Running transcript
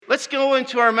let's go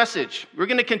into our message. We're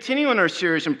going to continue in our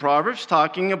series in Proverbs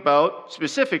talking about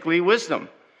specifically wisdom,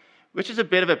 which is a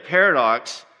bit of a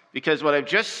paradox because what I've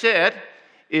just said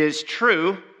is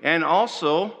true and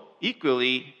also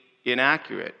equally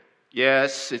inaccurate.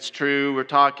 Yes, it's true, we're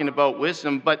talking about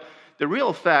wisdom, but the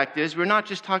real fact is we're not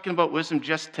just talking about wisdom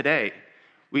just today.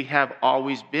 We have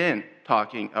always been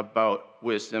talking about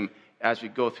wisdom as we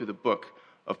go through the book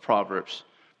of Proverbs.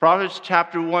 Proverbs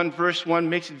chapter 1, verse 1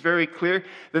 makes it very clear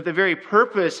that the very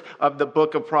purpose of the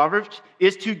book of Proverbs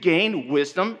is to gain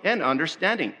wisdom and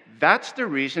understanding. That's the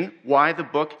reason why the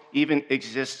book even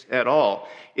exists at all.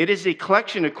 It is a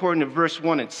collection, according to verse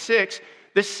 1 and 6,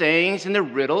 the sayings and the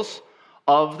riddles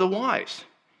of the wise.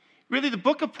 Really, the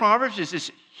book of Proverbs is this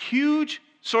huge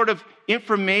sort of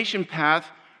information path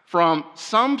from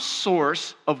some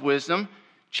source of wisdom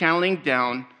channeling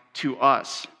down to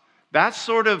us. That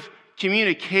sort of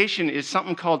communication is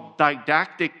something called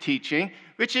didactic teaching,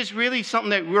 which is really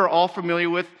something that we're all familiar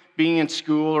with being in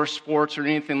school or sports or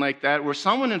anything like that, where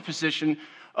someone in a position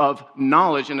of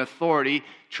knowledge and authority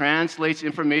translates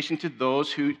information to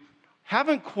those who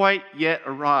haven't quite yet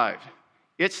arrived.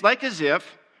 It's like as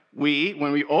if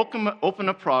when we open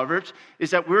up Proverbs,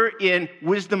 is that we're in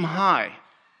wisdom high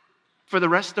for the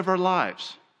rest of our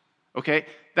lives. Okay?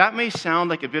 That may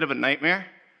sound like a bit of a nightmare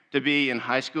to be in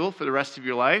high school for the rest of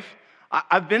your life.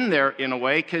 I've been there in a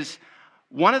way because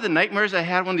one of the nightmares I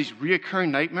had, one of these reoccurring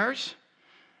nightmares,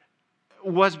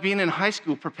 was being in high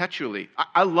school perpetually.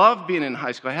 I love being in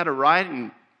high school. I had a ride in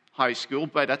high school,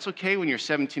 but that's okay when you're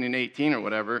 17 and 18 or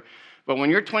whatever. But when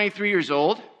you're 23 years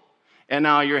old, and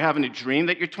now you're having a dream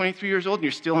that you're 23 years old and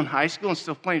you're still in high school and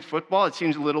still playing football, it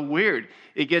seems a little weird.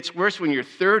 It gets worse when you're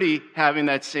 30 having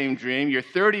that same dream. You're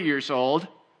 30 years old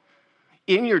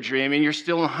in your dream and you're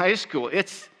still in high school.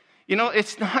 It's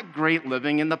not great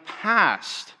living in the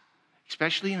past,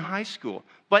 especially in high school.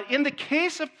 But in the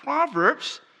case of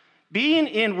Proverbs, being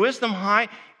in wisdom high,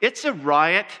 it's a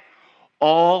riot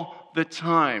all the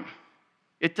time.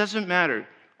 It doesn't matter.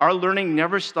 Our learning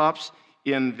never stops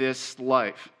in this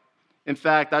life. In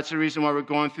fact, that's the reason why we're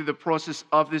going through the process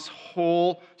of this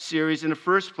whole series in the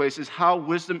first place, is how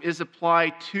wisdom is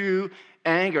applied to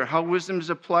anger, how wisdom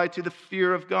is applied to the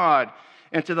fear of God,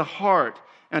 and to the heart,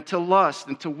 and to lust,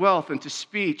 and to wealth, and to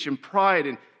speech, and pride,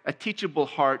 and a teachable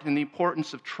heart, and the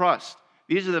importance of trust.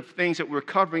 These are the things that we're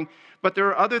covering, but there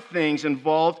are other things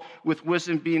involved with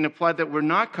wisdom being applied that we're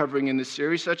not covering in this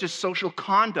series, such as social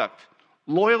conduct,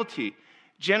 loyalty,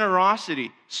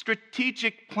 generosity,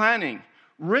 strategic planning,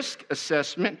 risk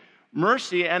assessment,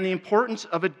 mercy, and the importance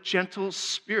of a gentle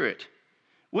spirit.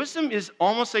 Wisdom is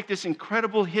almost like this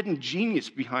incredible hidden genius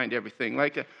behind everything,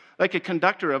 like a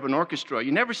conductor of an orchestra.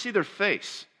 You never see their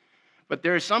face, but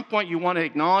there is some point you want to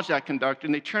acknowledge that conductor,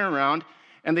 and they turn around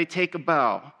and they take a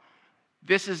bow.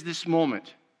 This is this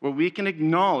moment where we can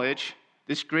acknowledge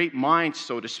this great mind,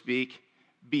 so to speak,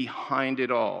 behind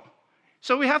it all.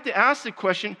 So we have to ask the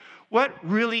question, what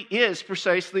really is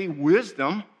precisely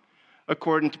wisdom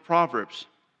according to Proverbs?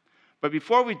 But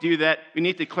before we do that, we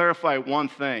need to clarify one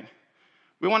thing.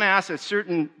 We want to ask a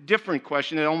certain different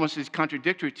question that almost is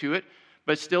contradictory to it,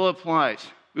 but still applies.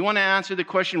 We want to answer the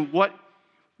question, what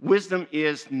wisdom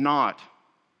is not.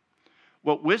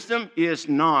 What wisdom is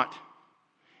not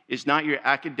your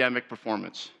academic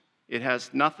performance. It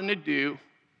has nothing to do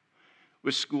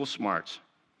with school smarts.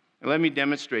 And let me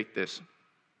demonstrate this.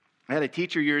 I had a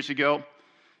teacher years ago.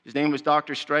 His name was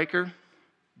Dr. Stryker.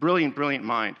 Brilliant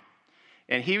mind.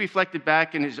 And he reflected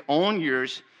back in his own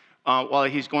years while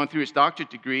he's going through his doctorate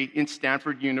degree in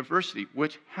Stanford University,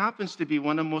 which happens to be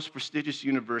one of the most prestigious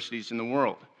universities in the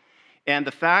world. And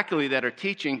the faculty that are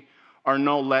teaching are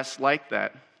no less like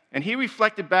that. And he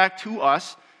reflected back to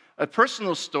us a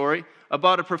personal story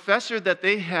about a professor that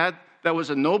they had that was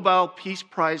a Nobel Peace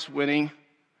Prize winning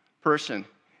person,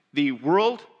 the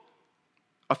world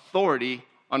authority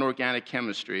on organic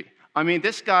chemistry. I mean,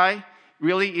 this guy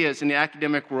really is, in the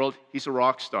academic world, he's a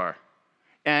rock star.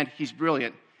 And he's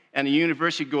brilliant. And the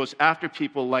university goes after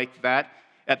people like that,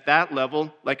 at that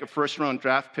level, like a first-round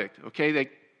draft pick. Okay?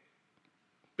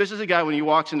 This is a guy, when he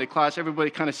walks into class,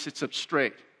 everybody kind of sits up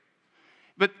straight.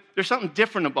 But there's something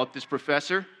different about this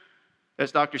professor,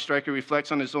 as Dr. Stryker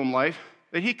reflects on his own life,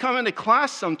 that he'd come into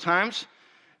class sometimes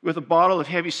with a bottle of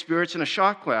heavy spirits and a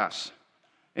shot glass.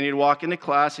 And he'd walk into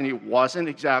class, and he wasn't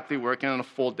exactly working on a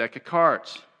full deck of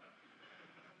cards.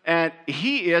 And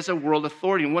he is a world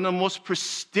authority in one of the most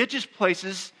prestigious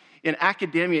places in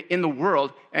academia in the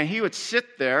world, and he would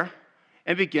sit there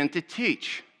and begin to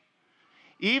teach.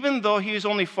 Even though he was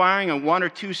only firing on one or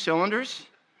two cylinders,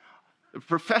 the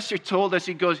professor told us,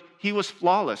 he was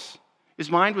flawless. His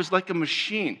mind was like a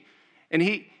machine. And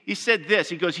he said this.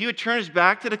 He goes, he would turn his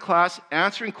back to the class,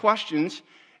 answering questions,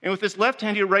 and with his left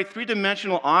hand, he would write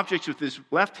three-dimensional objects with his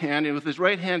left hand, and with his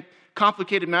right hand,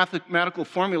 complicated mathematical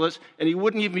formulas, and he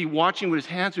wouldn't even be watching what his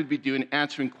hands would be doing,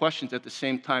 answering questions at the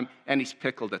same time, and he's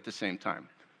pickled at the same time.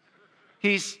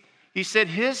 He said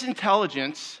his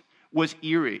intelligence was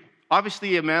eerie.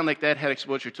 Obviously, a man like that had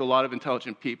exposure to a lot of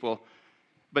intelligent people,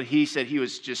 but he said he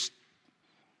was just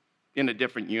in a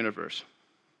different universe.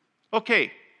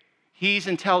 Okay, he's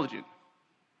intelligent.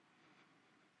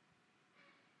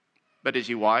 But is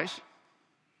he wise?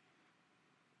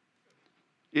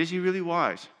 Is he really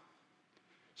wise?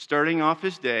 Starting off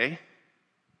his day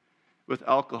with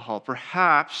alcohol,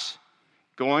 perhaps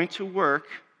going to work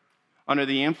under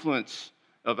the influence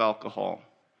of alcohol,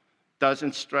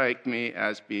 doesn't strike me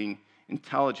as being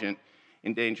intelligent,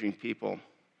 endangering people.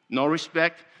 No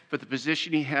respect for the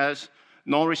position he has,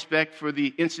 no respect for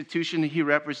the institution that he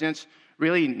represents,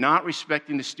 really not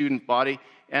respecting the student body,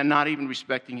 and not even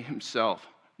respecting himself.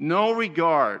 No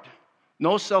regard,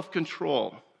 no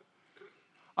self-control.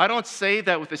 I don't say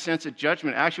that with a sense of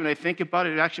judgment. Actually, when I think about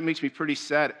it, it actually makes me pretty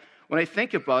sad. When I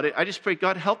think about it, I just pray,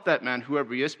 God, help that man,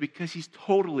 whoever he is, because he's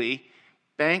totally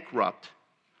bankrupt.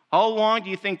 How long do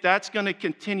you think that's going to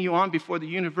continue on before the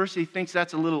university thinks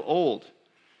that's a little old?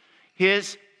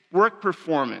 His work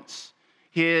performance,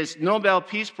 his Nobel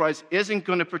Peace Prize isn't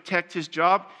going to protect his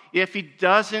job if he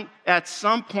doesn't at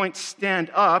some point stand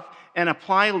up and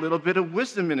apply a little bit of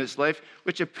wisdom in his life,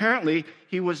 which apparently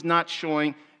he was not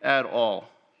showing at all.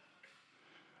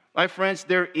 My friends,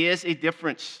 there is a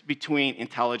difference between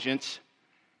intelligence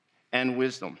and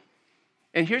wisdom.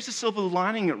 And here's the silver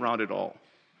lining around it all.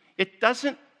 It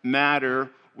doesn't matter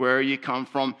where you come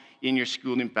from in your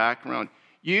schooling background.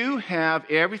 You have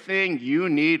everything you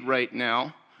need right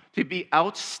now to be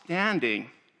outstanding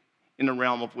in the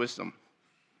realm of wisdom.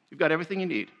 You've got everything you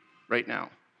need right now.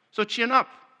 So chin up.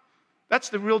 That's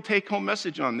the real take-home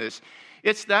message on this.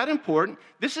 It's that important.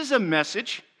 This is a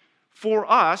message for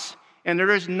us, and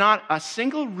there is not a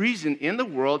single reason in the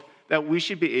world that we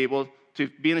should be able to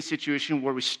be in a situation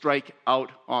where we strike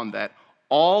out on that.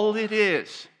 All it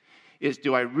is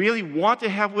do I really want to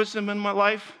have wisdom in my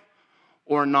life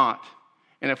or not?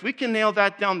 And if we can nail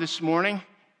that down this morning,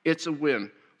 it's a win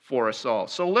for us all.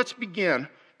 So let's begin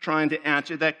trying to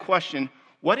answer that question.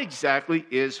 What exactly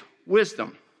is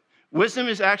wisdom? Wisdom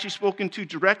is actually spoken to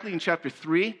directly in chapter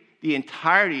 3, the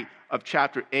entirety of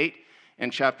chapter 8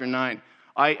 and chapter 9.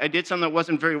 I did something that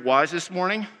wasn't very wise this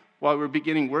morning. While we were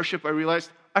beginning worship, I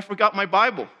realized I forgot my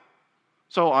Bible.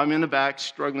 So I'm in the back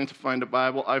struggling to find a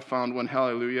Bible. I found one,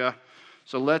 hallelujah.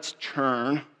 So let's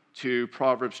turn to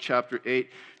Proverbs chapter 8.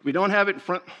 We don't have it in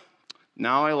front.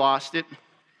 Now I lost it.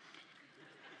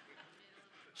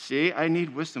 See, I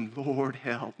need wisdom. Lord,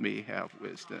 help me have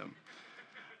wisdom.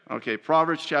 Okay,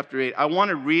 Proverbs chapter 8. I want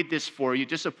to read this for you,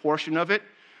 just a portion of it,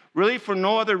 really for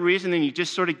no other reason than you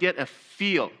just sort of get a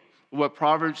feel of what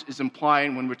Proverbs is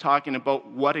implying when we're talking about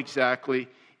what exactly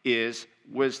is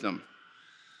wisdom.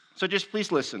 So just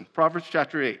please listen. Proverbs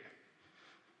chapter 8.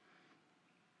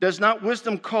 Does not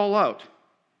wisdom call out?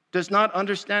 Does not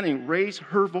understanding raise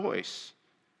her voice?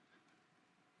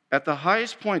 At the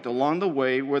highest point along the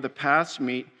way where the paths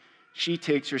meet, she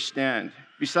takes her stand.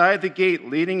 Beside the gate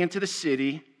leading into the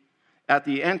city, at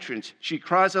the entrance, she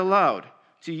cries aloud,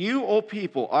 "To you, O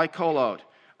people, I call out.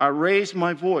 I raise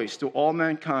my voice to all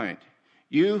mankind.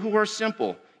 You who are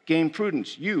simple, gain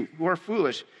prudence. You who are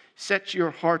foolish, set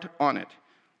your heart on it.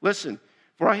 Listen,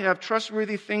 for I have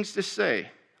trustworthy things to say.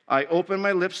 I open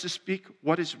my lips to speak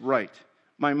what is right.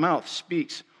 My mouth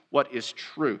speaks what is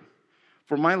true.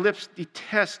 For my lips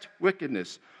detest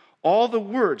wickedness. All the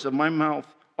words of my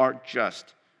mouth are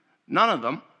just. None of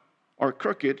them are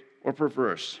crooked or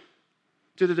perverse.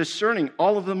 To the discerning,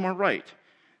 all of them are right.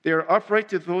 They are upright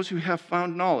to those who have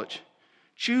found knowledge.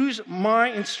 Choose my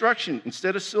instruction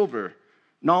instead of silver,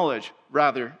 knowledge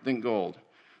rather than gold.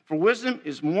 For wisdom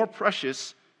is more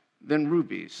precious than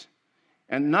rubies,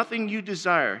 and nothing you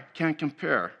desire can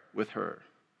compare with her.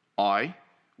 I,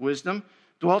 wisdom,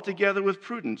 dwell together with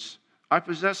prudence. I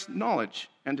possess knowledge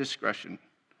and discretion.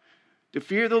 To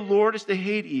fear the Lord is to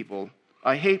hate evil.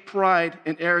 I hate pride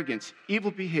and arrogance,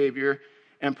 evil behavior,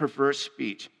 and perverse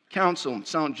speech. Counsel and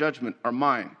sound judgment are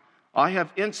mine. I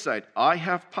have insight. I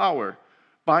have power.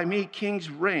 By me kings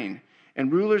reign,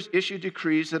 and rulers issue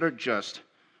decrees that are just.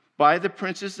 By the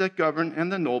princes that govern and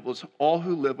the nobles, all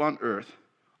who live on earth.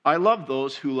 I love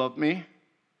those who love me,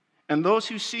 and those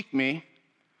who seek me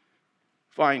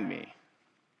find me.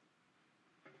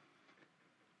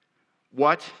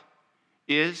 What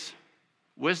is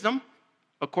wisdom,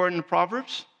 according to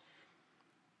Proverbs?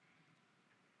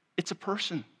 It's a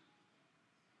person.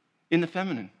 in the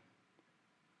feminine.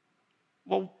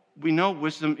 Well, we know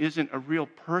wisdom isn't a real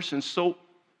person, so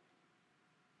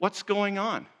what's going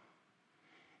on?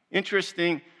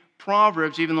 Interesting,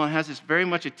 Proverbs, even though it has this very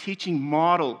much a teaching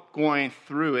model going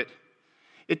through it,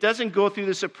 it doesn't go through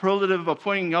the superlative of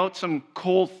pointing out some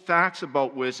cold facts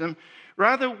about wisdom.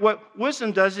 Rather, what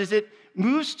wisdom does is it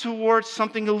moves towards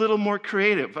something a little more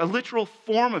creative, a literal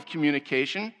form of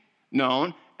communication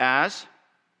known as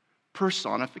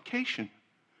personification.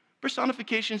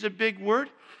 Personification is a big word,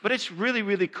 but it's really,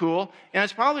 really cool, and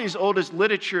it's probably as old as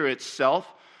literature itself.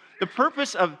 The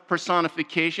purpose of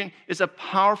personification is a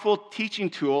powerful teaching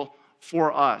tool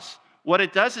for us. What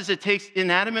it does is it takes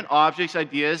inanimate objects,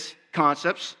 ideas,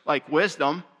 concepts like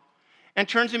wisdom, and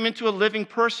turns them into a living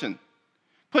person.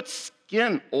 Puts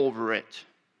skin over it.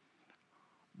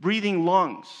 Breathing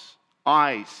lungs,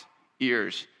 eyes,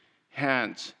 ears,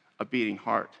 hands, a beating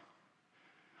heart.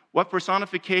 What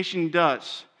personification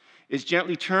does is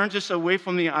gently turns us away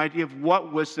from the idea of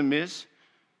what wisdom is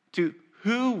to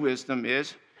who wisdom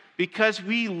is, because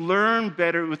we learn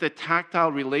better with the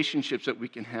tactile relationships that we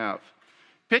can have.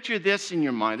 Picture this in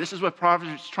your mind. This is what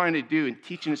Proverbs is trying to do in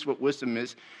teaching us what wisdom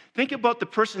is. Think about the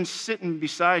person sitting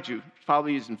beside you,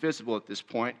 probably is invisible at this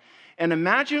point, and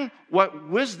imagine what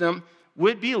wisdom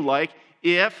would be like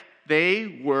if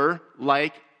they were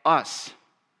like us.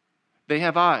 They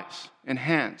have eyes and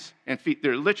hands and feet.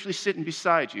 They're literally sitting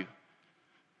beside you.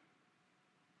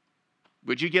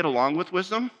 Would you get along with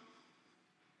wisdom?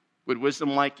 Would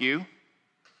wisdom like you?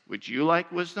 Would you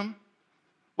like wisdom?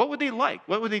 What would they like?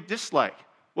 What would they dislike?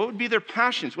 What would be their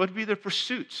passions? What would be their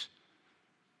pursuits?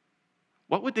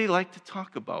 What would they like to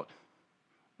talk about?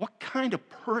 What kind of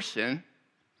person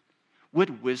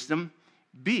would wisdom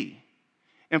be?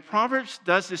 And Proverbs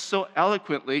does this so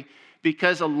eloquently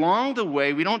because along the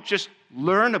way, we don't just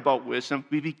learn about wisdom,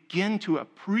 we begin to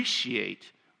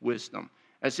appreciate wisdom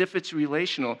as if it's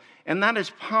relational. And that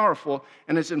is powerful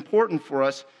and it's important for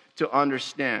us to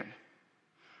understand.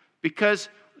 Because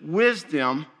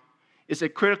wisdom is a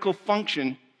critical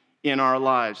function in our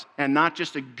lives and not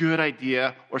just a good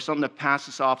idea or something that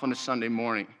passes off on a Sunday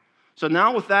morning. So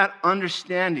now with that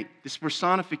understanding, this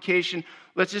personification,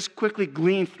 let's just quickly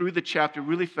glean through the chapter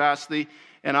really fastly,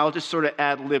 and I'll just sort of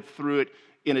ad-lib through it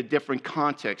in a different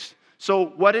context. So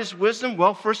what is wisdom?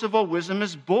 Well, first of all, wisdom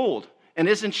is bold and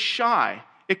isn't shy.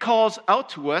 It calls out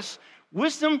to us,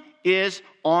 wisdom is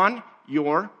on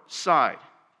your side.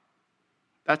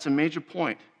 That's a major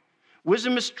point.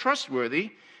 Wisdom is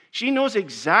trustworthy. She knows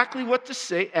exactly what to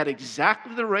say at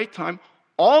exactly the right time,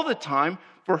 all the time,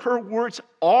 for her words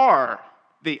are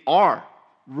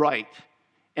right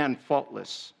and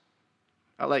faultless.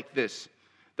 I like this.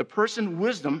 The person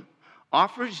wisdom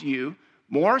offers you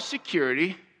more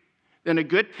security than a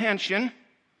good pension,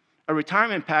 a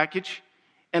retirement package,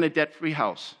 and a debt-free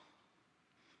house.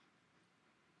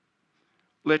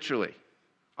 Literally.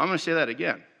 I'm going to say that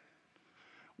again.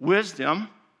 Wisdom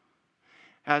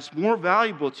has more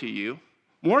valuable to you,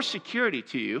 more security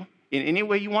to you, in any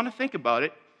way you want to think about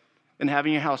it, than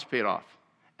having your house paid off.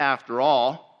 After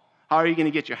all, how are you going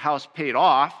to get your house paid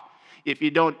off if you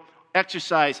don't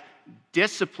exercise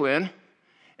discipline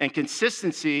and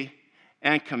consistency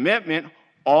and commitment,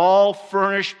 all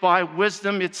furnished by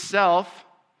wisdom itself?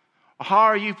 How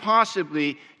are you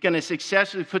possibly going to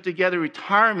successfully put together a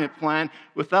retirement plan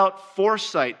without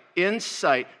foresight,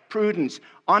 insight, prudence,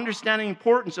 understanding the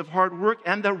importance of hard work,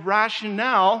 and the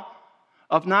rationale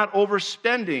of not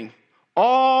overspending?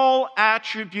 All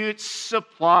attributes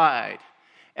supplied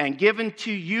and given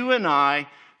to you and I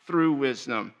through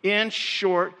wisdom. In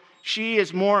short, she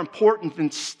is more important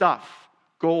than stuff,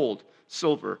 gold,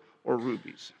 silver, or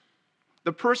rubies.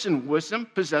 The person wisdom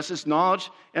possesses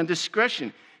knowledge and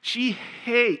discretion. She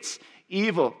hates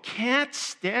evil, can't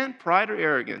stand pride or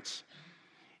arrogance.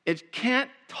 It can't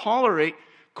tolerate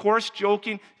coarse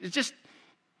joking. It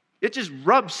just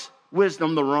rubs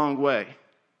wisdom the wrong way.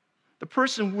 The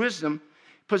person wisdom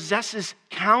possesses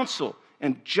counsel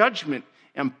and judgment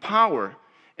and power.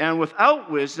 And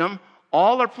without wisdom,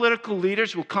 all our political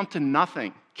leaders will come to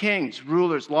nothing. Kings,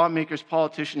 rulers, lawmakers,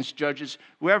 politicians, judges,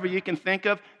 whoever you can think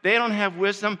of, they don't have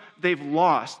wisdom, they've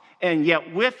lost. And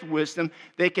yet with wisdom,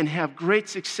 they can have great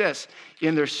success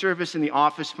in their service in the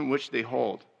office from which they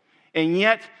hold. And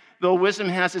yet, though wisdom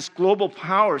has its global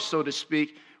power, so to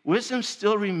speak, wisdom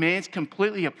still remains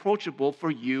completely approachable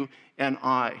for you and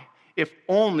I, if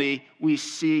only we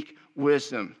seek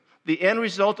wisdom. The end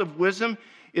result of wisdom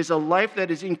is a life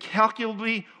that is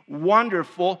incalculably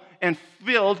wonderful and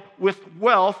filled with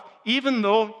wealth, even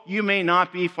though you may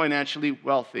not be financially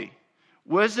wealthy.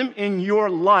 Wisdom in your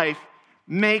life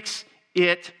makes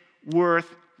it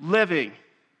worth living.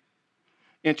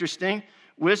 Interesting.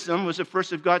 Wisdom was the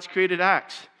first of God's created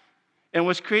acts and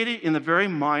was created in the very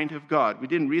mind of God. We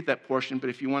didn't read that portion, but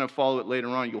if you want to follow it later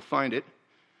on, you'll find it.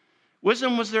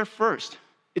 Wisdom was there first.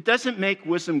 It doesn't make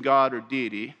wisdom God or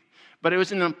deity, but it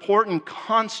was an important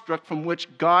construct from which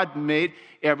God made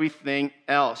everything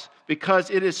else, because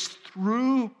it is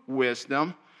through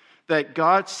wisdom that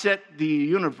God set the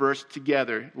universe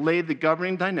together, laid the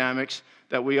governing dynamics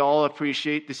that we all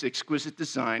appreciate, this exquisite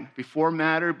design. Before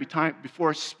matter,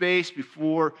 before space,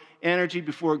 before energy,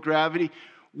 before gravity,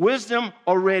 wisdom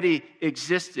already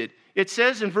existed. It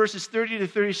says in verses 30 to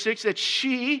 36 that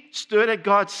she stood at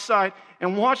God's side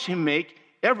and watched him make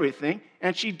everything,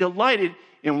 and she delighted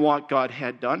in what God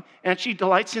had done, and she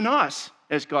delights in us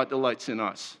as God delights in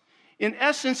us. In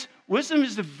essence, wisdom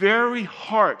is the very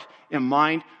heart and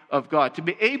mind of God, to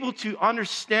be able to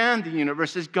understand the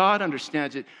universe as God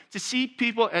understands it, to see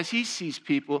people as he sees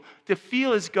people, to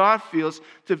feel as God feels,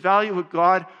 to value what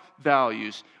God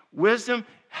values. Wisdom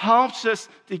helps us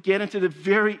to get into the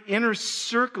very inner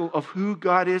circle of who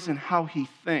God is and how he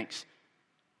thinks.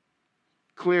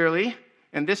 Clearly,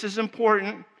 and this is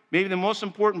important, maybe the most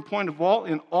important point of all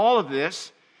in all of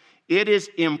this, it is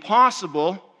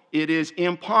impossible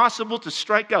to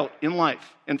strike out in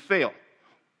life and fail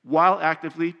while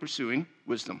actively pursuing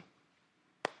wisdom.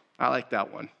 I like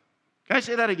that one. Can I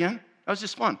say that again? That was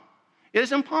just fun. It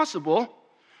is impossible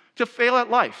to fail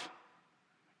at life.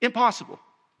 Impossible.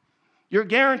 You're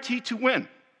guaranteed to win.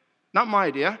 Not my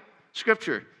idea.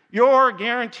 Scripture. You're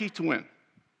guaranteed to win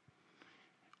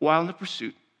while in the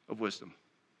pursuit of wisdom.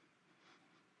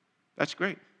 That's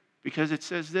great, because it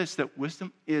says this, that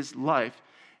wisdom is life,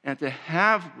 and to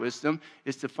have wisdom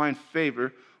is to find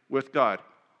favor with God.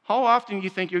 How often do you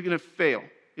think you're going to fail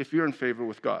if you're in favor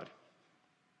with God?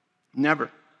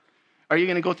 Never. Are you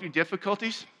going to go through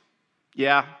difficulties?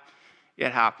 Yeah,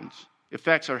 it happens. It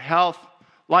affects our health.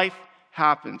 Life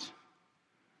happens.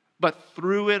 But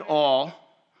through it all,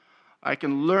 I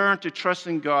can learn to trust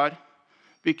in God,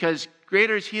 because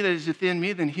greater is he that is within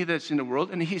me than he that's in the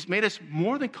world, and he's made us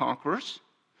more than conquerors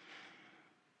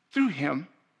through him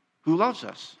who loves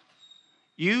us.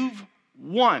 You've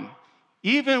won.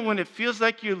 Even when it feels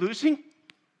like you're losing,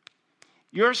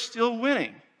 you're still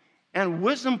winning. And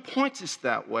wisdom points us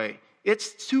that way.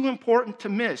 It's too important to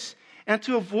miss. And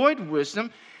to avoid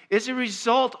wisdom is a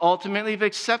result, ultimately, of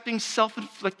accepting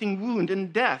self-inflicting wound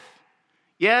and death.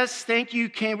 Yes, thank you,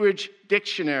 Cambridge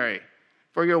Dictionary,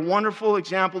 for your wonderful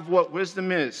example of what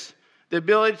wisdom is. The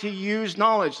ability to use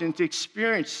knowledge and to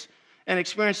experience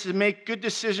to make good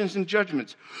decisions and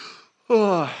judgments.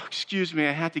 Oh, excuse me,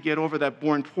 I had to get over that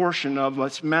boring portion of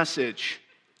this message.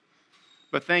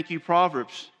 But thank you,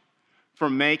 Proverbs, for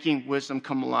making wisdom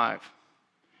come alive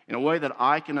in a way that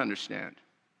I can understand.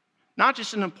 Not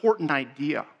just an important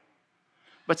idea,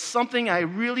 but something I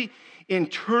really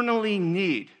internally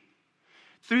need.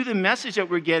 Through the message that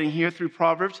we're getting here through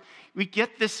Proverbs, we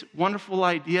get this wonderful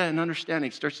idea and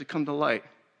understanding starts to come to light.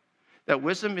 That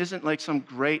wisdom isn't like some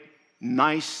great,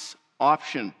 nice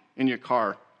option in your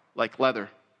car, like leather.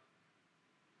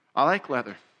 I like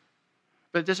leather,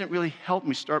 but it doesn't really help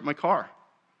me start my car.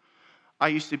 I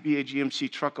used to be a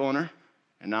GMC truck owner,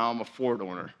 and now I'm a Ford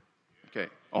owner. Okay.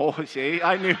 Oh, see,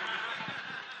 I knew.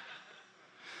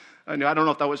 I don't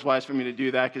know if that was wise for me to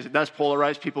do that, because it does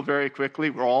polarize people very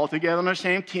quickly. We're all together on our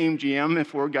same team, GM, and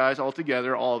 4 guys all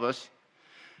together, all of us.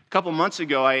 A couple months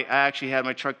ago, I actually had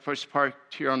my truck first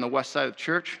parked here on the west side of the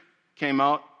church. Came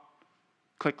out,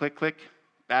 click, click, click,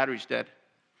 battery's dead.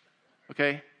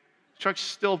 Okay? Truck's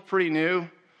still pretty new.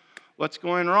 What's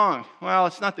going wrong? Well,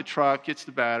 it's not the truck, it's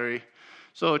the battery.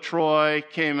 So Troy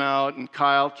came out and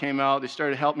Kyle came out. They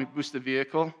started helping me boost the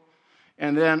vehicle.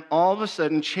 And then all of a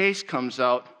sudden, Chase comes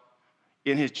out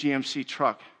in his GMC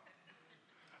truck,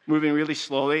 moving really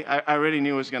slowly. I already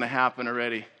knew it was going to happen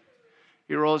already.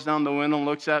 He rolls down the window and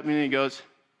looks at me and he goes,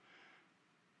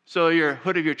 "So your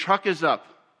hood of your truck is up.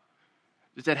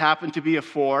 Does that happen to be a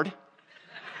Ford?"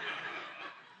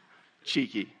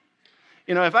 Cheeky.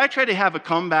 You know, if I tried to have a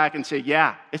comeback and say,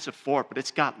 "Yeah, it's a Ford, but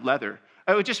it's got leather,"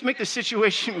 I would just make the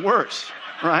situation worse,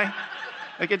 right?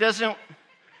 Like it doesn't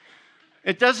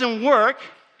work,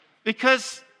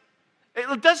 because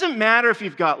it doesn't matter if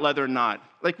you've got leather or not.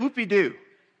 Like whoopee-doo.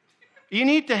 You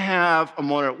need to have a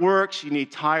motor that works. You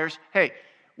need tires. Hey,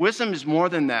 wisdom is more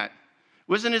than that.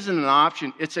 Wisdom isn't an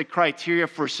option. It's a criteria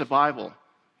for survival.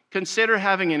 Consider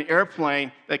having an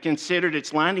airplane that considered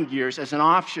its landing gears as an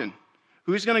option.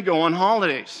 Who's going to go on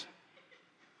holidays?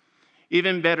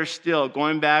 Even better still,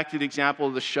 going back to the example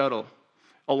of the shuttle.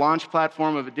 A launch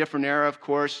platform of a different era, of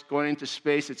course, going into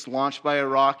space. It's launched by a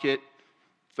rocket,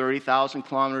 30,000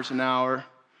 kilometers an hour.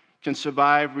 can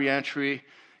survive re-entry,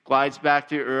 glides back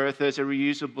to Earth as a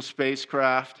reusable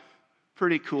spacecraft.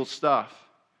 Pretty cool stuff.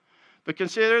 But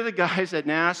consider the guys at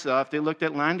NASA if they looked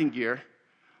at landing gear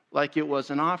like it was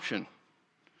an option.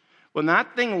 When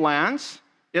that thing lands,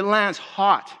 it lands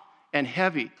hot and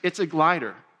heavy. It's a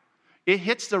glider. It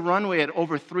hits the runway at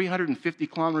over 350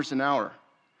 kilometers an hour.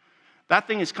 That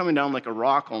thing is coming down like a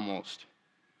rock almost.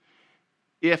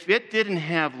 If it didn't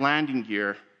have landing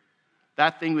gear,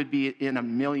 that thing would be in a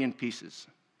million pieces.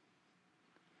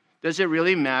 Does it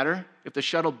really matter if the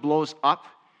shuttle blows up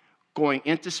going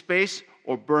into space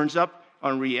or burns up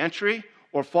on re-entry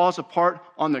or falls apart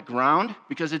on the ground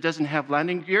because it doesn't have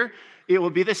landing gear? It will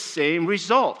be the same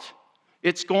result.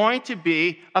 It's going to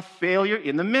be a failure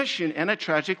in the mission and a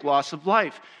tragic loss of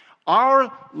life.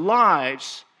 Our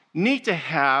lives need to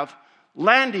have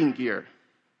landing gear.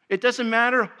 It doesn't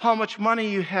matter how much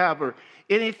money you have or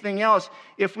anything else.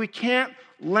 If we can't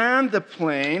land the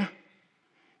plane,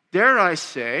 dare I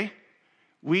say,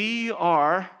 we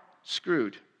are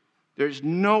screwed. There's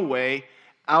no way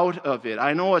out of it.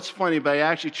 I know it's funny, but I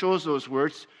actually chose those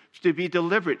words to be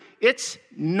deliberate. It's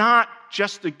not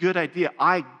just a good idea.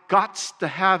 I got to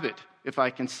have it, if I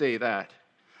can say that.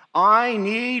 I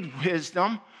need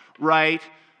wisdom right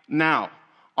now.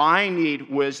 I need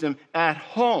wisdom at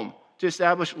home to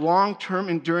establish long-term,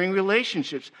 enduring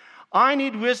relationships. I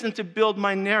need wisdom to build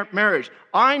my marriage.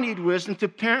 I need wisdom to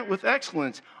parent with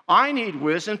excellence. I need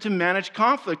wisdom to manage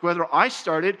conflict, whether I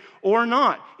start it or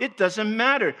not. It doesn't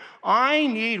matter. I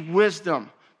need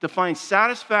wisdom to find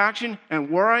satisfaction and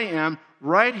where I am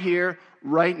right here,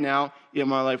 right now in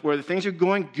my life, whether things are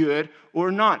going good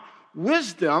or not.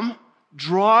 Wisdom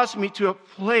draws me to a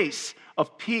place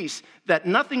of peace that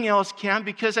nothing else can,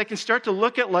 because I can start to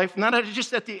look at life not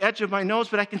just at the edge of my nose,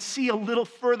 but I can see a little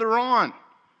further on.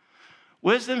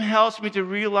 Wisdom helps me to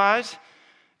realize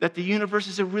that the universe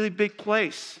is a really big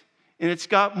place, and it's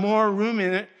got more room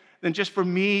in it than just for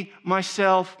me,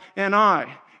 myself, and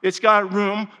I. It's got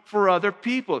room for other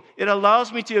people. It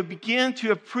allows me to begin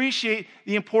to appreciate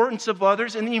the importance of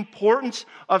others and the importance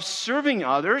of serving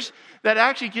others. That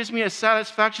actually gives me a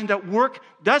satisfaction that work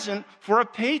doesn't for a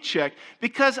paycheck,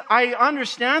 because I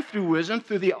understand through wisdom,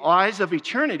 through the eyes of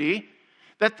eternity,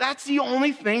 that that's the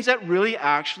only things that really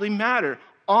actually matter.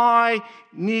 I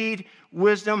need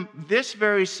wisdom this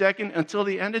very second until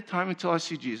the end of time, until I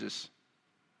see Jesus.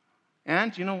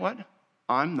 And you know what?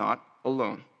 I'm not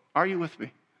alone. Are you with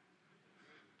me?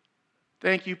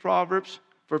 Thank you, Proverbs,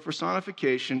 for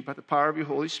personification by the power of your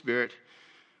Holy Spirit.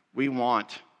 We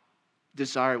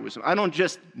desire wisdom. I don't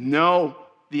just know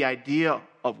the idea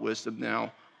of wisdom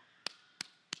now.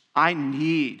 I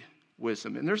need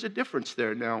wisdom. And there's a difference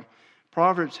there now.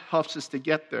 Proverbs helps us to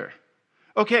get there.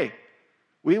 Okay,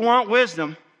 we want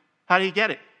wisdom. How do you get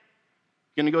it?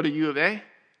 Going to go to U of A?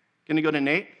 Going to go to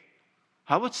NAIT?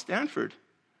 How about Stanford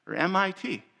or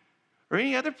MIT or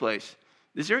any other place?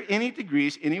 Is there any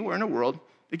degrees anywhere in the world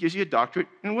that gives you a doctorate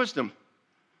in wisdom?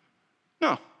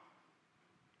 No.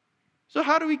 So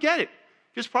how do we get it?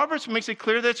 Because Proverbs makes it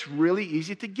clear that it's really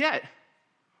easy to get.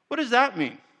 What does that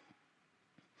mean?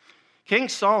 King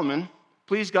Solomon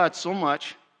pleased God so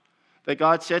much that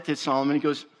God said to Solomon, he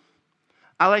goes,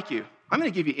 I like you. I'm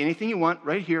going to give you anything you want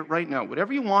right here, right now.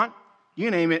 Whatever you want,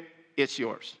 you name it, it's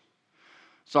yours.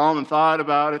 Solomon thought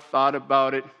about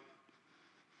it.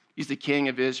 He's the king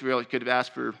of Israel. He could have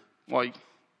asked for, well,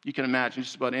 you can imagine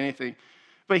just about anything.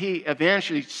 But he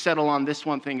eventually settled on this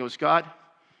one thing. He goes, God,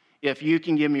 if you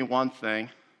can give me one thing,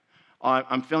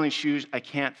 I'm filling shoes I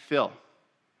can't fill.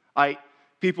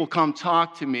 People come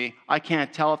talk to me. I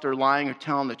can't tell if they're lying or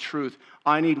telling the truth.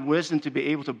 I need wisdom to be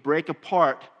able to break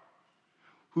apart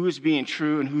who is being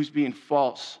true and who's being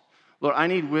false. Lord, I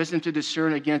need wisdom to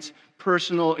discern against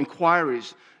personal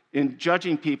inquiries in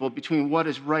judging people between what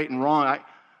is right and wrong.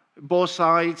 Both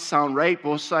sides sound right,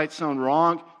 both sides sound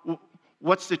wrong.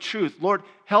 What's the truth? Lord,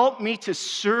 help me to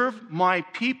serve my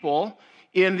people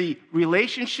in the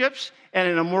relationships and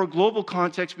in a more global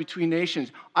context between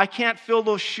nations. I can't fill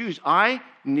those shoes. I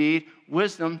need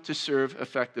wisdom to serve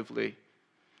effectively.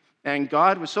 And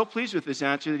God was so pleased with this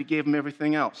answer that he gave him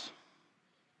everything else.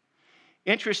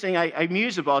 Interesting, I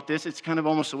muse about this. It's kind of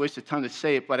almost a waste of time to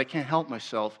say it, but I can't help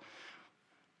myself.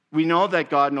 We know that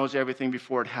God knows everything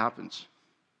before it happens.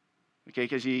 Okay,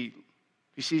 because he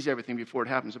sees everything before it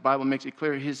happens. The Bible makes it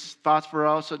clear his thoughts for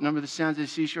us outnumber the sands of the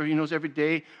seashore. He knows every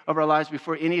day of our lives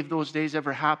before any of those days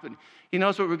ever happen. He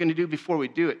knows what we're going to do before we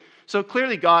do it. So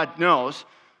clearly God knows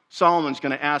Solomon's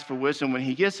going to ask for wisdom when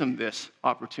he gives him this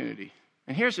opportunity.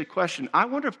 And here's the question. I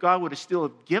wonder if God would have still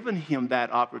have given him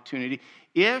that opportunity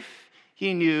if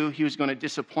he knew he was going to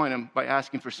disappoint him by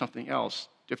asking for something else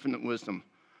different than wisdom.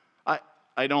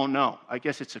 I don't know. I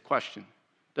guess it's a question.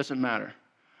 Doesn't matter.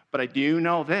 But I do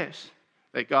know this,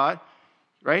 that God,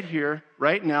 right here,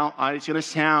 right now, it's going to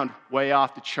sound way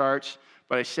off the charts,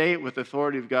 but I say it with the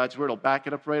authority of God's word. I'll back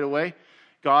it up right away.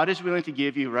 God is willing to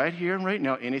give you right here and right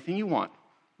now anything you want,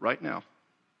 right now.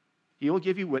 He will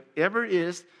give you whatever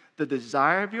is the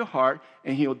desire of your heart,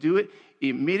 and He'll do it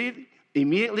immediately,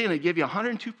 and He'll give you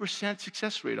 102%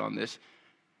 success rate on this.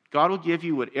 God will give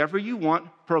you whatever you want,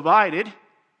 provided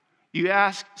you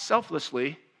ask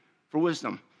selflessly for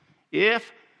wisdom.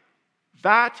 If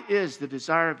that is the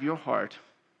desire of your heart,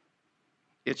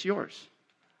 it's yours.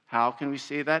 How can we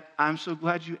say that? I'm so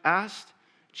glad you asked.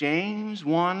 James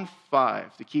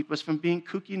 1:5, to keep us from being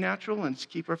kooky natural and to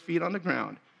keep our feet on the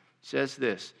ground, says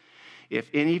this: if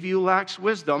any of you lacks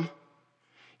wisdom,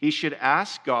 he should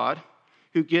ask God,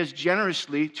 who gives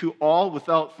generously to all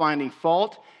without finding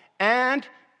fault, and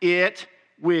it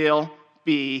will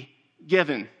be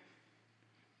given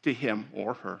to him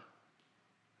or her.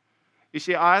 You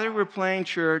see, either we're playing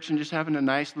church and just having a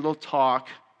nice little talk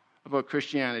about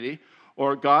Christianity,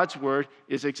 or God's word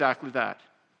is exactly that.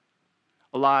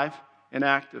 Alive and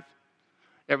active.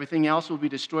 Everything else will be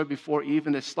destroyed before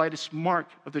even the slightest mark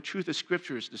of the truth of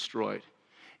Scripture is destroyed.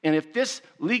 And if this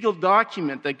legal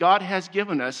document that God has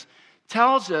given us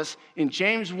tells us in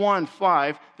James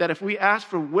 1:5 that if we ask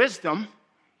for wisdom,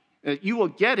 that you will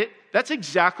get it, that's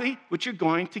exactly what you're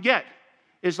going to get.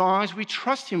 As long as we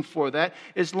trust Him for that,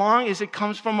 as long as it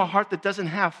comes from a heart that doesn't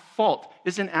have fault,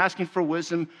 isn't asking for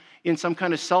wisdom in some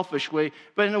kind of selfish way,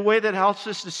 but in a way that helps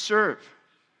us to serve.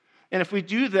 And if we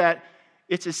do that,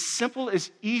 it's as simple as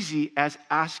easy as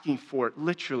asking for it,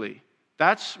 literally.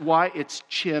 That's why it's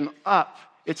chin up.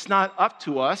 It's not up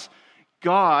to us.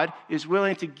 God is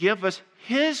willing to give us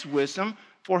His wisdom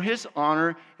for His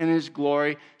honor and His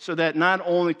glory, so that not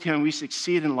only can we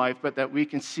succeed in life, but that we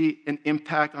can see an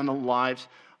impact on the lives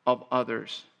of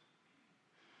others.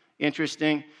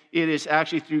 Interesting, it is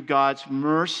actually through God's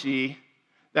mercy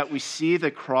that we see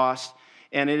the cross,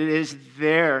 and it is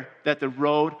there that the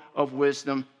road of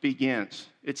wisdom begins.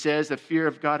 It says the fear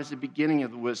of God is the beginning of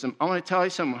the wisdom. I want to tell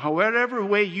you something. However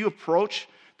way you approach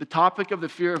the topic of the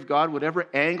fear of God, whatever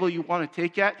angle you want to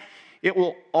take at, it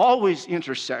will always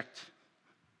intersect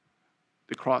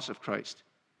the cross of Christ.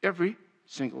 Every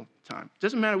single time. It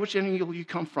doesn't matter which angle you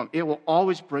come from. It will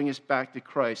always bring us back to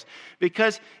Christ.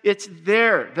 Because it's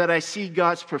there that I see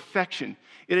God's perfection.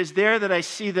 It is there that I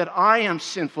see that I am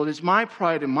sinful. It is my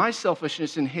pride and my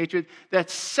selfishness and hatred that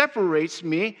separates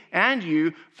me and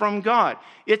you from God.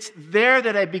 It's there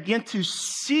that I begin to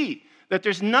see that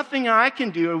there's nothing I can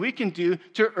do or we can do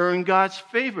to earn God's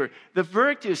favor. The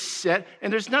verdict is set,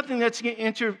 and there's nothing that's going to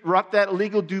interrupt that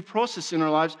legal due process in our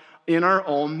lives in our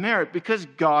own merit, because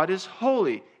God is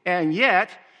holy. And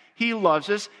yet, He loves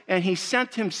us, and He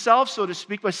sent Himself, so to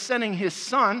speak, by sending His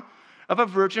Son of a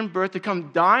virgin birth to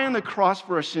come die on the cross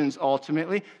for our sins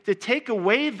ultimately, to take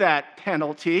away that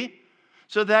penalty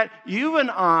so that you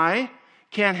and I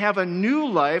can have a new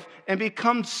life and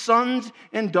become sons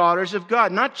and daughters of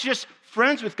God. Not just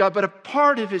friends with God, but a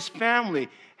part of His family,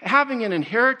 having an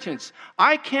inheritance.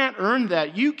 I can't earn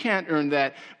that. You can't earn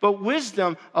that. But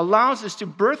wisdom allows us to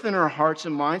birth in our hearts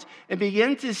and minds and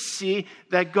begin to see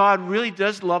that God really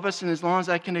does love us. And as long as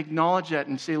I can acknowledge that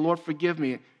and say, Lord, forgive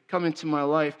me, come into my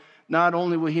life, not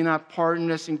only will He not pardon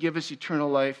us and give us eternal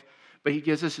life, but He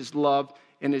gives us His love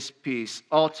and His peace.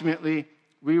 Ultimately,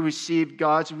 we receive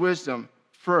God's wisdom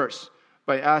first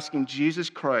by asking Jesus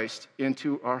Christ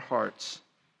into our hearts.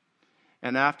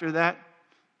 And after that,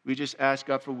 we just ask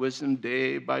God for wisdom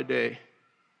day by day.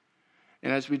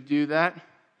 And as we do that,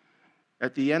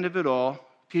 at the end of it all,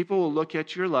 people will look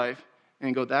at your life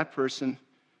and go, that person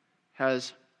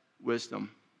has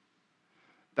wisdom.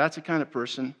 That's the kind of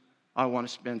person I want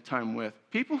to spend time with.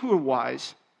 People who are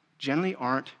wise generally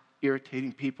aren't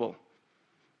irritating people.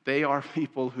 They are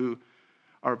people who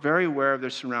are very aware of their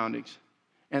surroundings.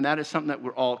 And that is something that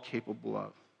we're all capable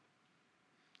of.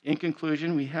 In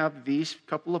conclusion, we have these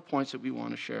couple of points that we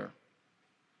want to share.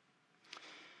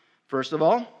 First of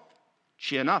all,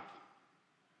 chin up.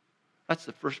 That's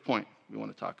the first point we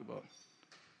want to talk about.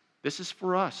 This is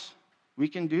for us. We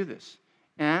can do this.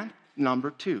 And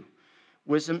number two,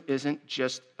 wisdom isn't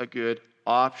just a good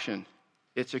option.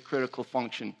 It's a critical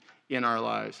function in our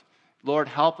lives. Lord,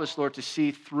 help us, Lord, to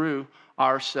see through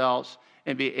ourselves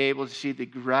and be able to see the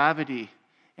gravity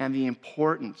and the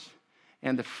importance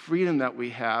and the freedom that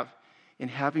we have in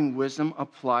having wisdom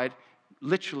applied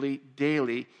literally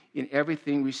daily in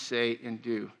everything we say and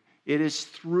do. It is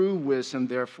through wisdom,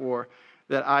 therefore,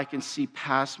 that I can see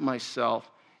past myself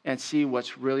and see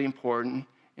what's really important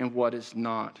and what is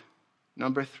not.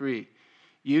 Number three,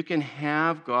 You can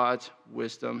have God's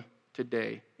wisdom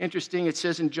today. Interesting, it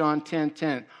says in John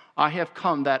 10:10, I have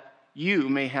come that you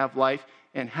may have life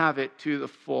and have it to the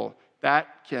full.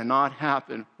 That cannot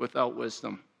happen without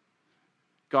wisdom,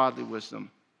 godly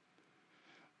wisdom.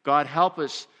 God, help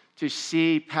us to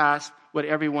see past what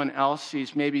everyone else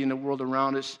sees, maybe in the world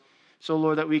around us, so,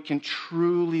 Lord, that we can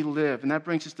truly live. And that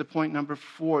brings us to point number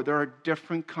 4. There are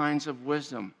different kinds of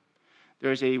wisdom.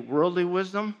 There's a worldly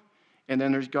wisdom, and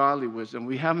then there's godly wisdom.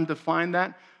 We haven't defined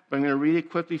that, but I'm going to read it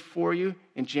quickly for you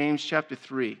in James chapter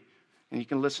 3, and you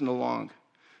can listen along.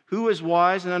 Who is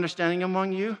wise and understanding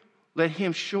among you? Let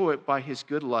him show it by his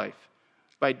good life,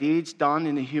 by deeds done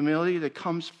in the humility that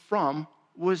comes from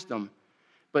wisdom.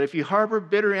 But if you harbor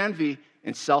bitter envy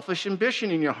and selfish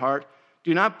ambition in your heart,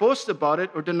 do not boast about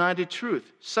it or deny the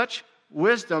truth. Such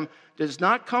wisdom does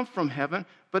not come from heaven,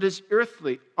 but is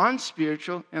earthly,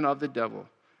 unspiritual, and of the devil.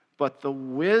 But the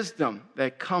wisdom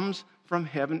that comes from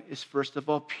heaven is first of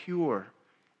all pure,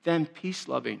 then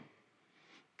peace-loving,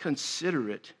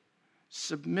 considerate,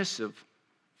 submissive,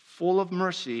 full of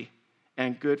mercy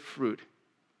and good fruit,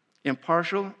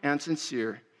 impartial and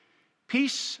sincere.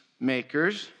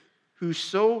 Peacemakers who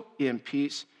sow in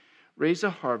peace raise a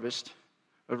harvest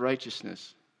of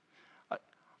righteousness.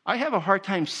 I have a hard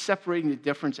time separating the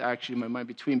difference, actually, in my mind,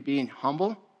 between being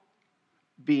humble,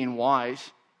 being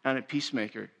wise, and a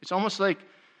peacemaker. It's almost like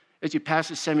as you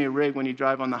pass a semi-rig when you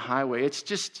drive on the highway, it's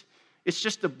just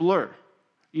a blur.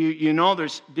 You know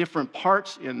there's different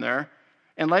parts in there,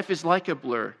 and life is like a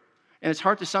blur. And it's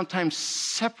hard to sometimes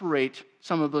separate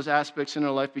some of those aspects in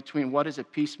our life between what is a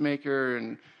peacemaker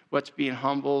and what's being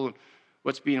humble and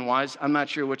what's being wise. I'm not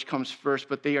sure which comes first,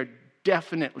 but they are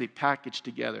definitely packaged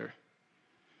together.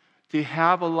 To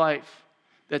have a life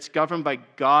that's governed by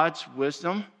God's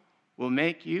wisdom will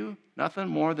make you nothing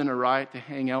more than a riot to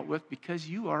hang out with because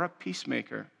you are a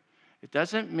peacemaker. It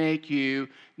doesn't make you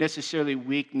necessarily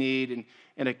weak-kneed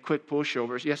and a quick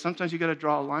pushover. Yeah, sometimes you got to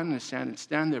draw a line in the sand and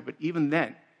stand there, but even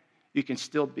then, you can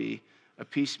still be a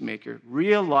peacemaker.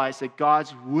 Realize that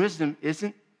God's wisdom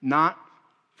isn't not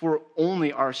for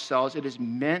only ourselves. It is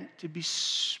meant to be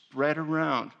spread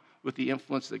around with the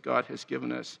influence that God has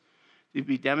given us, to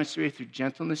be demonstrated through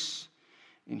gentleness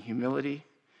and humility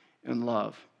and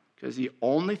love. Because the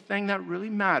only thing that really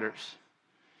matters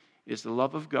is the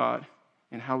love of God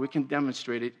and how we can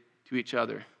demonstrate it to each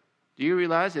other. Do you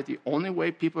realize that the only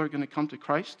way people are going to come to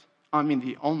Christ,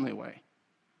 the only way,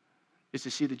 is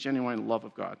to see the genuine love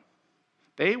of God?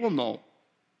 They will know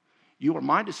you are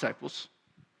my disciples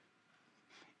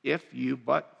if you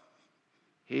but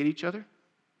hate each other,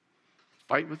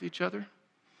 fight with each other,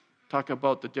 talk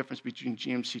about the difference between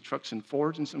GMC trucks and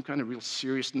Fords in some kind of real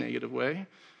serious negative way.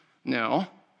 No,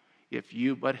 if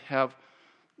you but have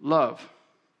love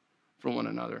for one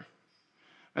another.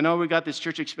 I know we got this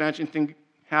church expansion thing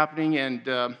happening,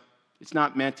 and it's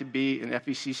not meant to be an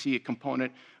FECC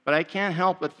component, but I can't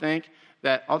help but think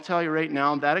that I'll tell you right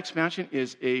now, that expansion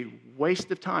is a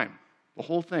waste of time, the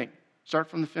whole thing. Start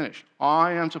from the finish.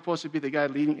 I am supposed to be the guy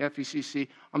leading FECC.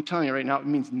 I'm telling you right now, it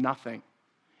means nothing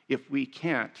if we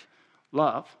can't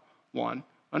love one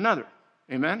another.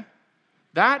 Amen?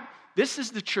 This is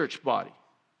the church body.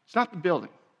 It's not the building.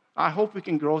 I hope we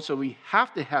can grow, so we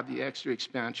have to have the extra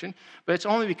expansion, but it's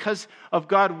only because of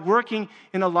God working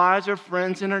in the lives of our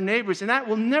friends and our neighbors, and that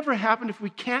will never happen if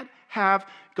we can't have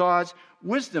God's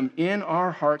wisdom in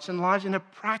our hearts and lives in a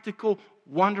practical,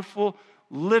 wonderful,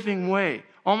 living way,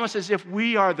 almost as if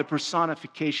we are the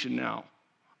personification now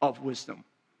of wisdom,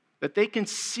 that they can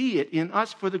see it in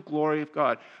us for the glory of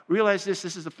God. Realize this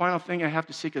is the final thing I have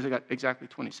to say because I got exactly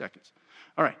 20 seconds.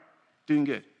 All right, doing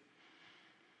good.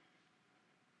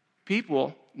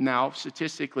 People now,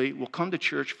 statistically, will come to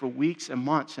church for weeks and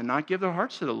months and not give their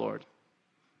hearts to the Lord.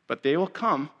 But they will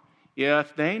come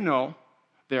if they know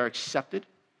they're accepted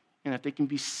and that they can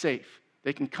be safe.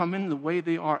 They can come in the way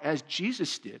they are, as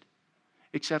Jesus did,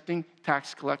 accepting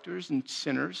tax collectors and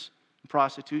sinners and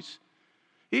prostitutes.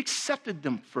 He accepted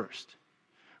them first,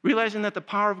 realizing that the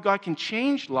power of God can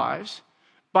change lives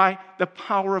by the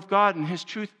power of God and His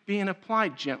truth being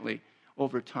applied gently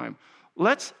over time.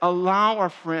 Let's allow our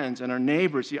friends and our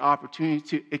neighbors the opportunity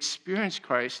to experience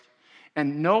Christ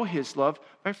and know His love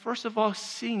by first of all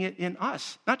seeing it in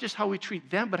us. Not just how we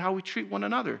treat them, but how we treat one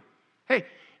another. Hey,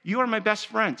 you are my best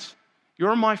friends.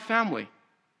 You're my family,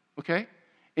 okay?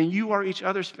 And you are each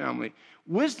other's family.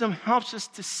 Wisdom helps us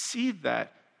to see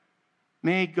that.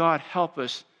 May God help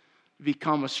us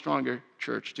become a stronger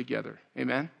church together.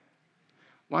 Amen?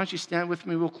 Why don't you stand with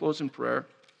me? We'll close in prayer.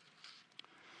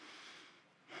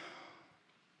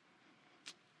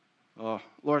 Oh,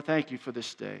 Lord, thank you for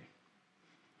this day.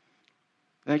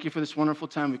 Thank you for this wonderful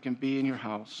time we can be in your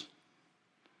house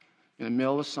in the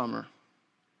middle of summer.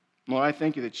 Lord, I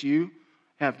thank you that you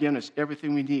have given us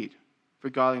everything we need for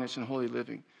godliness and holy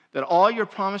living. That all your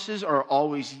promises are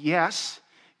always yes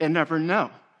and never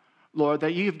no. Lord,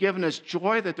 that you have given us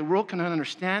joy that the world cannot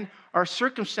understand. Our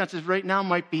circumstances right now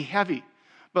might be heavy.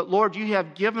 But Lord, you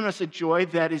have given us a joy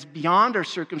that is beyond our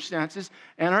circumstances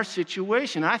and our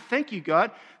situation. I thank you,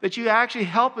 God, that you actually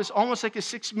help us almost like a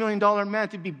 $6 million man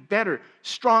to be better,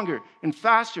 stronger, and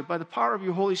faster by the power of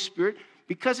your Holy Spirit,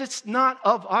 because it's not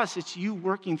of us, it's you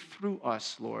working through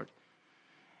us, Lord.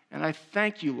 And I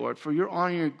thank you, Lord, for your honor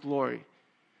and your glory,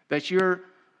 that you're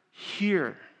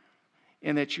here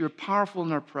and that you're powerful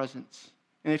in our presence.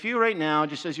 And if you right now,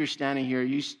 just as you're standing here,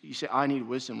 you say, I need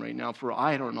wisdom right now for,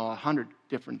 I don't know, 100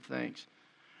 different things.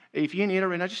 If you need it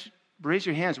right now, just raise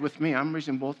your hands with me. I'm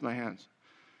raising both my hands.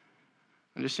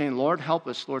 I'm just saying, Lord, help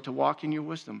us, Lord, to walk in your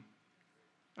wisdom.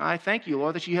 I thank you,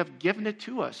 Lord, that you have given it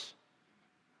to us.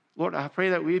 Lord, I pray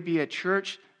that we be a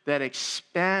church that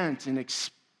expands and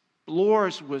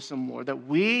explores wisdom, Lord, that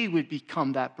we would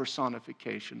become that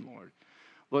personification, Lord.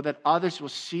 Lord, that others will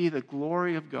see the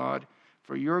glory of God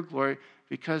for your glory,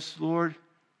 because, Lord,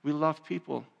 we love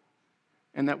people,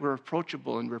 and that we're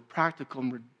approachable, and we're practical,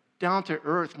 and we're down to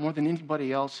earth more than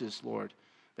anybody else is, Lord,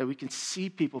 that we can see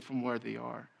people from where they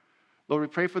are. Lord, we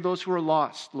pray for those who are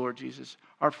lost, Lord Jesus,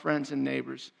 our friends and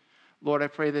neighbors. Lord, I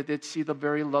pray that they'd see the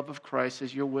very love of Christ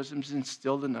as your wisdom is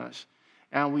instilled in us.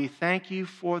 And we thank you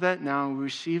for that now, and we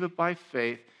receive it by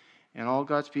faith. And all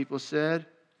God's people said,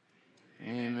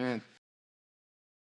 amen.